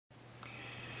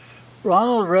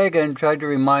Ronald Reagan tried to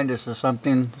remind us of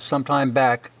something some time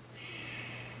back.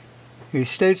 He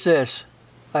states this: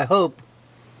 "I hope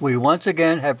we once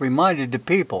again have reminded the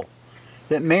people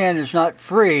that man is not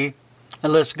free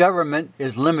unless government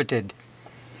is limited."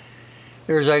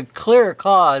 There is a clear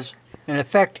cause and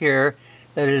effect here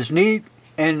that is neat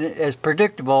and as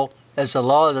predictable as the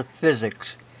law of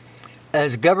physics.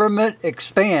 As government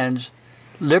expands,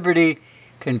 liberty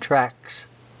contracts.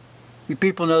 You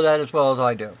people know that as well as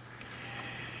I do.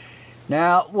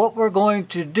 Now, what we're going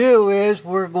to do is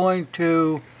we're going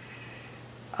to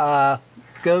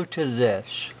go to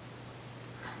this.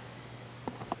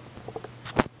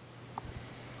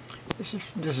 This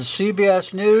is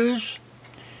CBS News.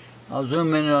 I'll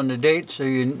zoom in on the date so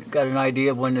you got an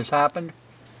idea of when this happened.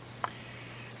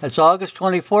 It's August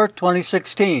 24th,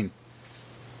 2016.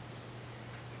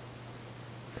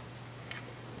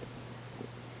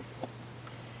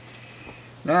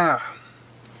 Now,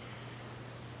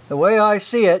 the way I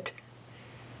see it,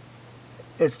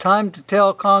 it's time to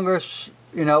tell Congress,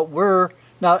 we're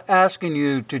not asking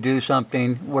you to do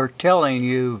something, we're telling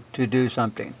you to do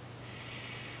something.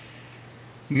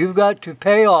 You've got to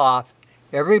pay off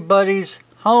everybody's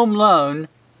home loan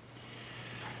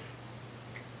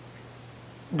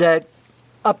that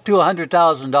up to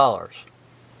 $100,000.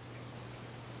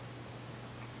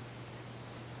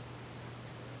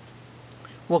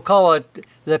 We'll call it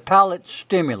the pallet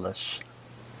stimulus.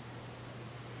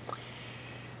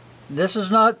 This is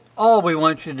not all we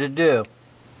want you to do.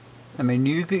 I mean,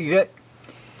 you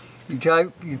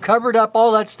covered up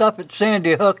all that stuff at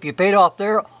Sandy Hook. You paid off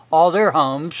all their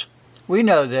homes. We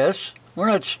know this. We're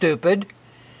not stupid.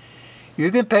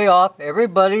 You can pay off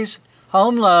everybody's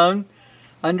home loan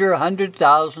under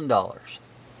 $100,000.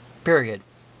 Period.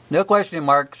 No question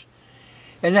marks.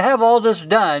 And to have all this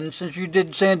done, since you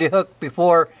did Sandy Hook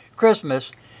before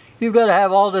Christmas, you've got to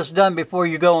have all this done before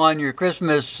you go on your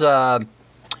Christmas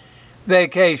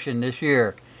vacation this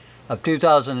year of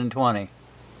 2020.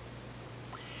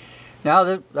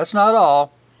 Now, that's not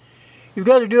all. You've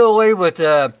got to do away with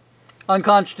the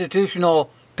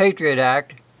unconstitutional Patriot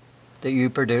Act that you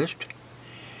produced.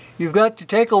 You've got to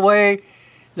take away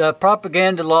the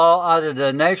propaganda law out of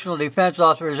the National Defense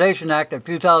Authorization Act of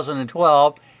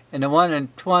 2012 and the one in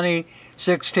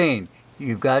 2016.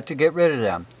 You've got to get rid of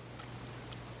them.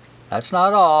 That's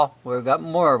not all. We've got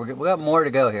more. We've got more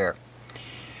to go here.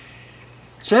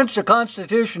 Since the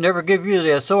Constitution never gave you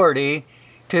the authority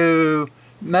to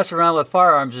mess around with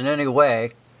firearms in any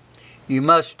way, you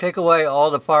must take away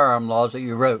all the firearm laws that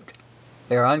you wrote.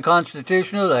 They are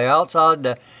unconstitutional. They are outside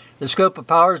the scope of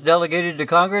powers delegated to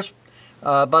Congress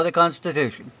by the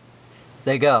Constitution.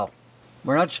 They go.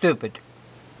 We're not stupid.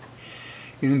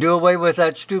 You can do away with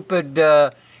that stupid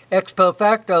ex post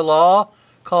facto law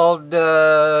called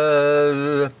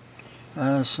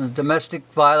domestic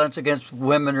violence against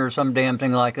women or some damn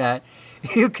thing like that.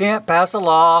 You can't pass a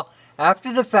law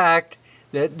after the fact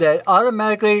that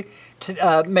automatically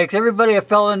makes everybody a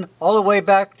felon all the way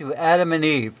back to Adam and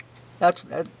Eve. That's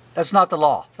not the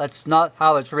law. That's not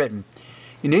how it's written.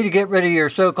 You need to get rid of your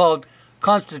so-called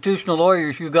constitutional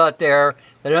lawyers you got there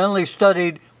that only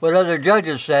studied what other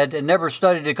judges said and never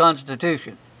studied the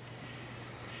Constitution.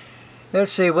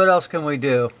 Let's see, what else can we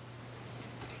do?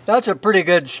 That's a pretty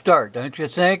good start, don't you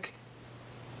think?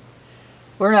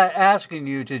 We're not asking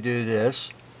you to do this.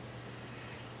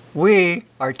 We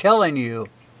are telling you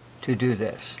to do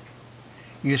this.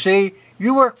 You see,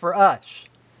 you work for us.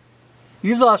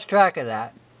 You've lost track of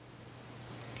that.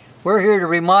 We're here to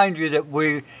remind you that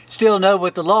we still know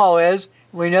what the law is.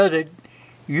 We know that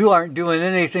you aren't doing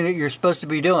anything that you're supposed to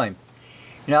be doing.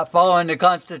 You're not following the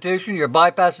Constitution. You're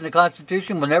bypassing the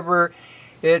Constitution whenever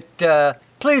it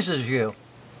pleases you.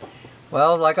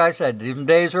 Well, like I said, these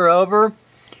days are over.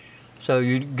 So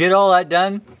you get all that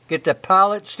done. Get the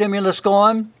pallet stimulus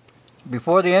going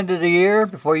before the end of the year,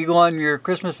 before you go on your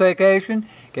Christmas vacation.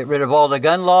 Get rid of all the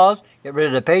gun laws. Get rid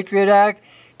of the Patriot Act.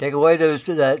 Take away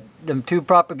them two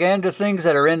propaganda things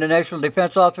that are in the National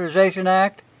Defense Authorization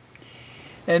Act.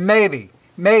 And maybe,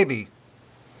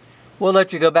 we'll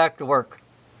let you go back to work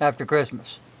after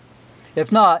Christmas.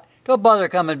 If not, don't bother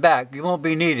coming back. You won't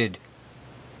be needed.